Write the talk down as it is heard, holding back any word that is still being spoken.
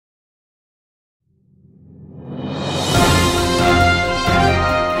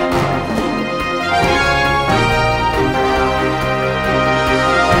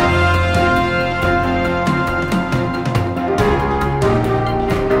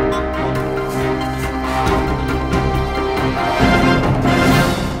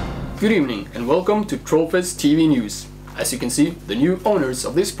Good evening and welcome to TrollfesT TV News. As you can see, the new owners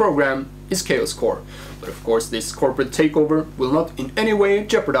of this program is Kaos Corp. But of course this corporate takeover will not in any way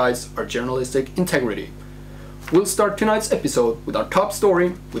jeopardize our journalistic integrity. We'll start tonight's episode with our top story,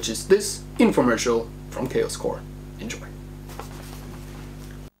 which is this infomercial from Kaos Corp. Enjoy.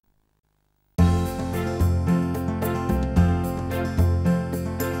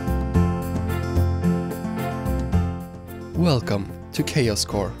 Welcome to Kaos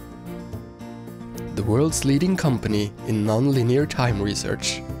Corp, the world's leading company in non-linear time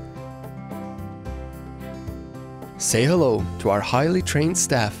research. Say hello to our highly trained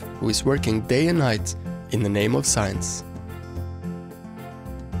staff who is working day and night in the name of science.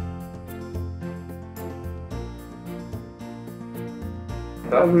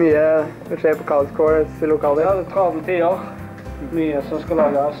 Det er mye som skjer på Kaos Corps lokaler. Ja, det er travle tider. Mye som skal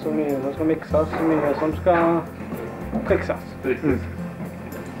lages, og mye som skal mikses, og mye som skal trikses.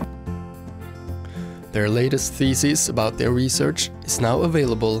 Their latest thesis about their research is now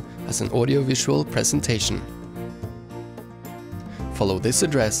available as an audiovisual presentation. Follow this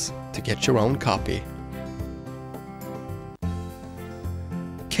address to get your own copy.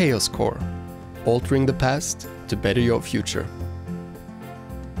 Kaos Corp, altering the past to better your future.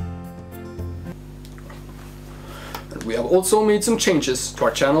 And we have also made some changes to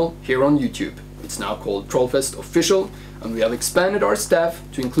our channel here on YouTube. It's now called TrollfesT Official, and we have expanded our staff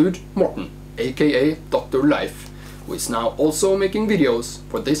to include Morten, aka Dr. Leif, who is now also making videos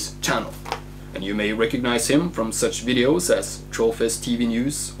for this channel. And you may recognize him from such videos as TrollfesT TV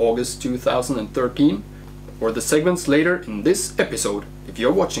News August 2013, or the segments later in this episode if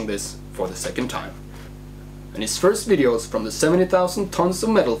you're watching this for the second time. And his first videos from the 70,000 Tons of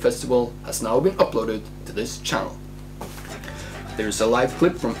Metal Festival has now been uploaded to this channel. There's a live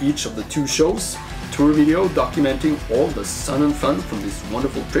clip from each of the two shows, a tour video documenting all the sun and fun from this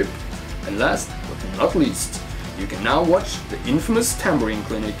wonderful trip, and last but not least, you can now watch the infamous tambourine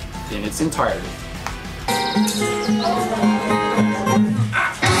clinic in its entirety.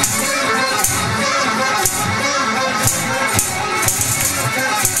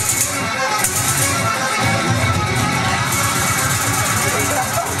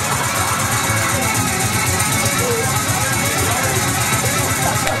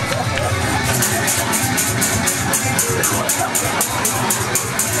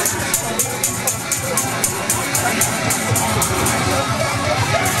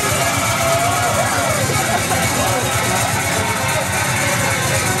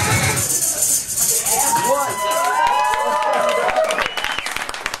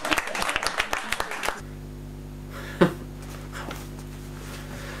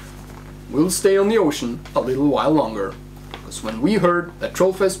 We'll stay on the ocean a little while longer, because when we heard that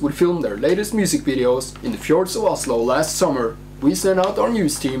TrollfesT would film their latest music videos in the fjords of Oslo last summer, we sent out our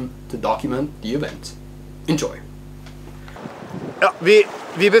news team to document the event. Enjoy! Ja,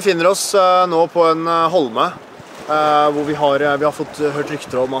 vi befinner oss nå på en holme, hvor vi har fått hørt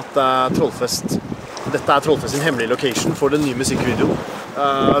rykter om at dette er TrollfesT sin hemmelige location for den nye musikkvideoen.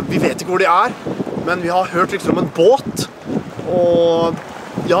 Vi vet ikke hvor de er, men vi har hørt rykter om en båt, og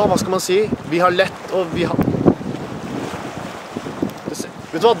ja, hva skal man si? Vi har lett, og vi har...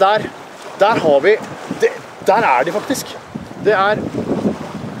 Vet du hva, der har vi... Der er de faktisk. Det er...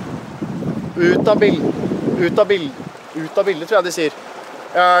 Ut av bildet, tror jeg de sier.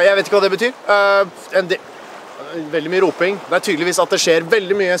 Jeg vet ikke hva det betyr. Veldig mye roping. Det er tydeligvis at det skjer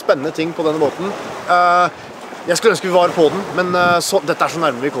veldig mye spennende ting på denne båten. Jeg skulle ønske vi var på den, men dette er så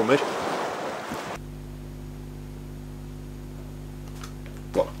nærme vi kommer.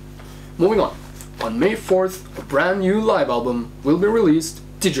 Moving on May 4th, a brand new live album will be released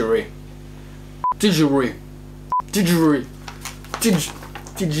digitally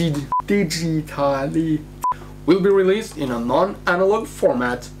will be released in a non-analog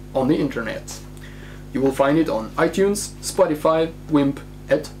format on the internet. You will find it on iTunes, Spotify, Wimp,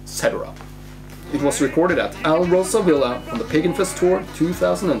 etc. It was recorded at Al Rosa Villa on the Paganfest Tour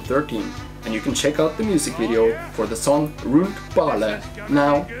 2013. And you can check out the music video for the song Runt Bale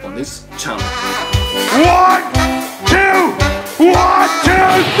now on this channel. 1, 2, 1, 2,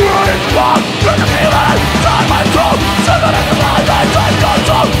 3, 4.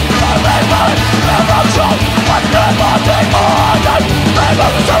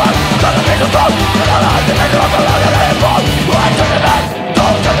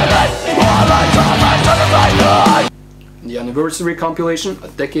 The anniversary compilation, A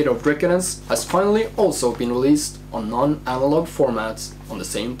Decade of Decadence, has finally also been released on non-analog formats on the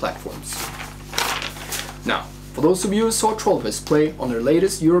same platforms. Now, for those of you who saw TrollfesT play on their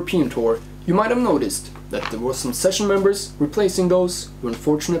latest European tour, you might have noticed that there were some session members replacing those who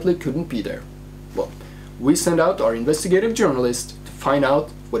unfortunately couldn't be there. Well, we sent out our investigative journalist to find out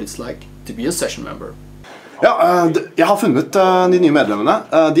what it's like to be a session member. Ja, jeg har funnet de nye medlemmene.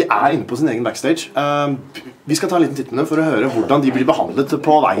 De inne på sin egen backstage. Vi skal ta en liten titt med dem for å høre hvordan de blir behandlet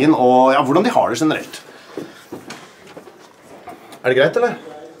på veien, og ja, hvordan de har det generelt. Det greit, eller?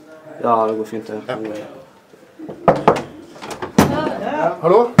 Ja, det går fint, det. Ja.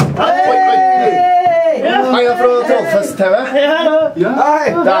 Hallo? Hei! Hei, jeg er fra TrollfesT TV. Hei!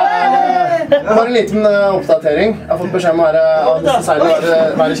 Det bare en liten oppdatering. Jeg har fått beskjed om at disse seilene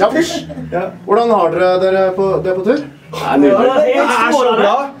være kjapt. Hvordan har dere det på tur? Det er så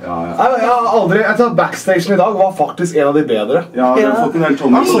bra. Jeg tror backstagen i dag var faktisk en av de bedre. Ja, vi har fått en helt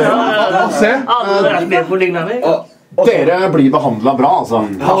tomme. Se. Alle er med på lignende. Dere blir behandlet bra, altså.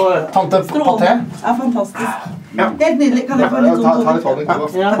 Tante Paté. Ja, fantastisk. Helt nydelig. Kan jeg få litt sånn tål?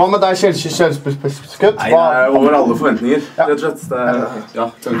 Hva med deg, Kjelskutt? Nei, det er over alle forventninger, rett og slett. Ja,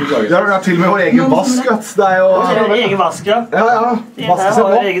 kan ikke klage. Vi har til og med vår egen vask, det er jo... Egen vask, ja. Ja. Vask seg på.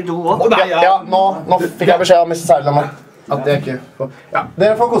 Egen do også. Ja, nå fikk jeg beskjed av Mr. Seilen om at det ikke får... Ja,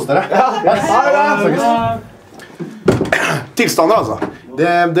 dere får kose dere. Tilstander, altså.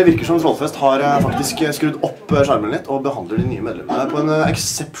 Det virker som TrollfesT har faktisk skrudd opp skjermen litt og behandler de nye medlemmene på en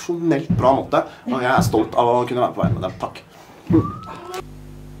eksepsjonelt bra måte, og jeg er stolt av å kunne være på vei med dem. Takk.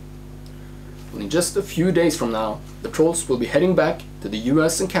 In just a few days from now, the Trolls will be heading back to the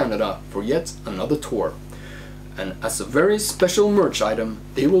US and Canada for yet another tour. And as a very special merch item,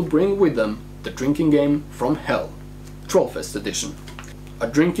 they will bring with them the drinking game From Hell, TrollfesT edition. A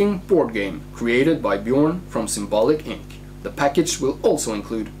drinking board game created by Bjorn from Symbolic Inc. The package will also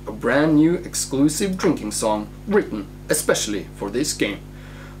include a brand new exclusive drinking song written especially for this game.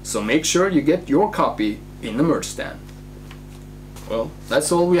 So make sure you get your copy in the merch stand. Well,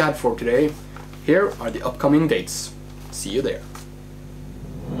 that's all we had for today. Here are the upcoming dates. See you there.